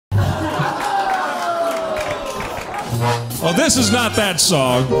Well, this is not that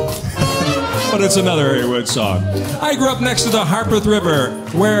song, but it's another Haywood song. I grew up next to the Harpeth River,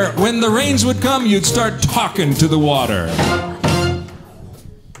 where when the rains would come, you'd start talking to the water.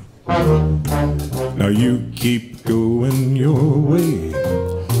 Now you keep going your way,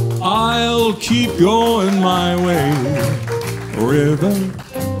 I'll keep going my way. River,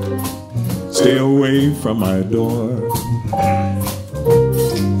 stay away from my door.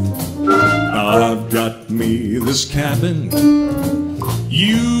 I've got me this cabin,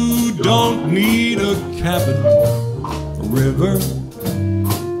 you don't need a cabin. River,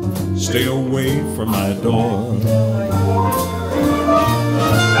 stay away from my door.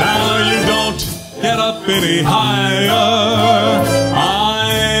 Now you don't get up any higher,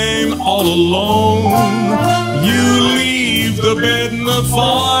 I'm all alone. You leave the bed and the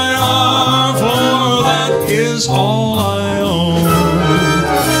fire, for that is all I own.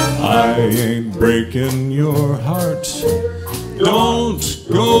 I ain't breaking your heart, don't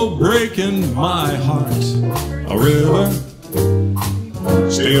go breaking my heart. A river,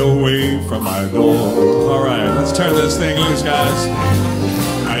 stay away from my door. All right, let's turn this thing loose, guys.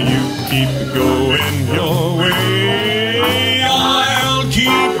 Now you keep going your way, I'll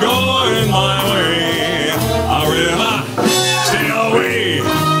keep going my way. A river, stay away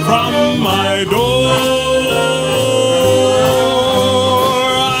from my door.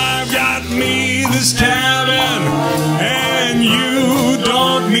 This cabin, and you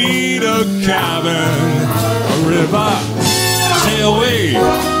don't need a cabin. A river, stay away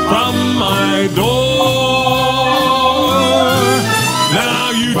from my door. Now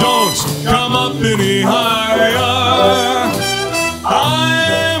you don't come up any higher,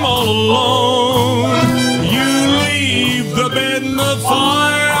 I'm all alone. You leave the bed and the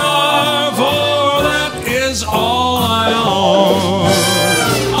fire, for that is all I own.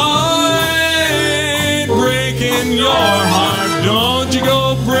 Your heart, don't you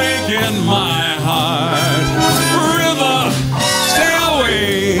go breaking my heart. River, stay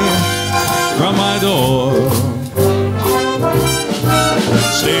away from my door.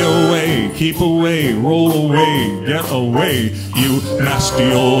 Stay away, keep away, roll away, get away, you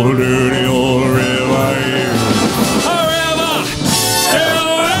nasty old dirty old river, you. A river, stay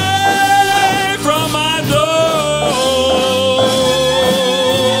away from my door.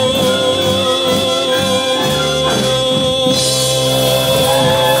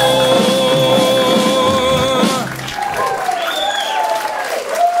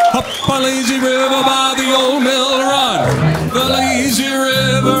 Up a lazy river by the old mill run, the lazy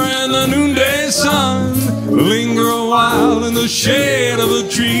river and the noonday sun. Linger a while in the shade of a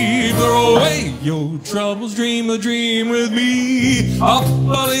tree, throw away your troubles, dream a dream with me. Up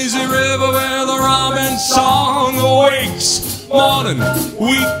a lazy river where the robin song awakes. Morning,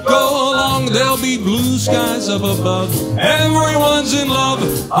 we go along, there'll be blue skies up above. Everyone's in love.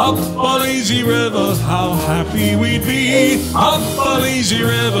 Up a lazy river, how happy we'd be. Up a lazy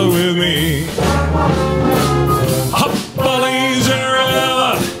river with me. Up a lazy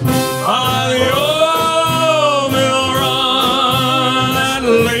river, by the old mill run. That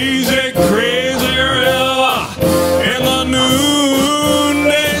lazy, crazy river in the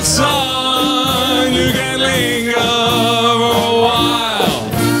noonday sun. You can linger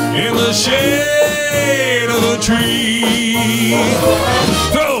in the shade of a tree.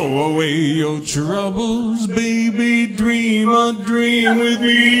 Throw away your troubles, baby, dream a dream with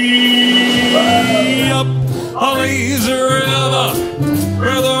me. Up a lazy river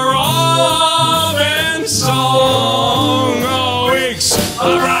where the robin song awakes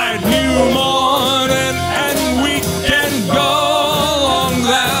a bright new morning, and we can go along.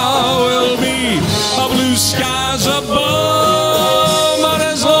 There will be a blue skies above, but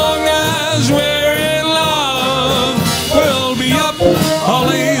as long as we're in love, we'll be up a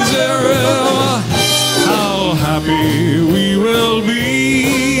lazy river. How happy we will be.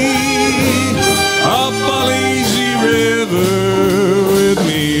 Up a lazy river with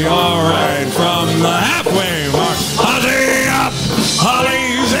me. All right, from the halfway mark, I'll say up a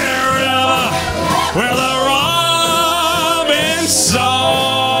lazy river where the robin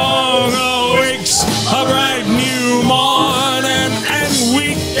song awakes a bright new morning, and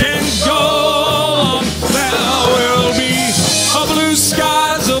we can go on. There will be a blue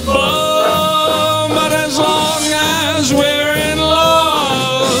skies above, but as long as we're in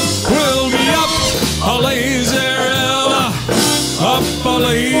love, we'll be up a lazy river, up a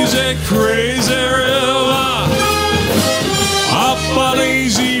lazy crazy river, up a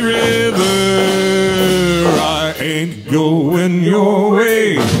lazy river. I ain't going your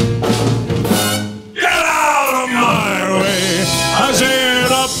way. Get out of my way. I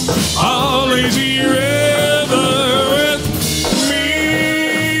said up a lazy river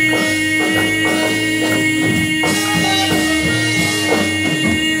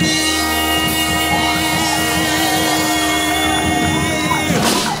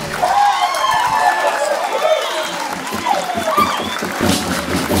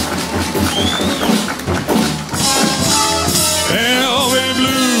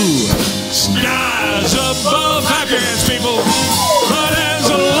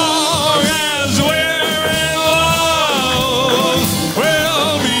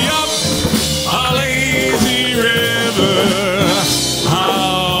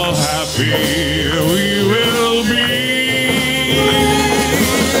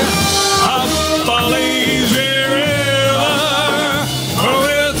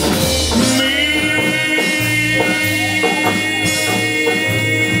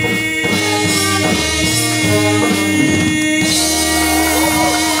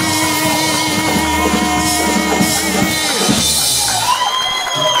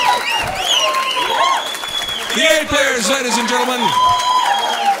players, ladies and gentlemen.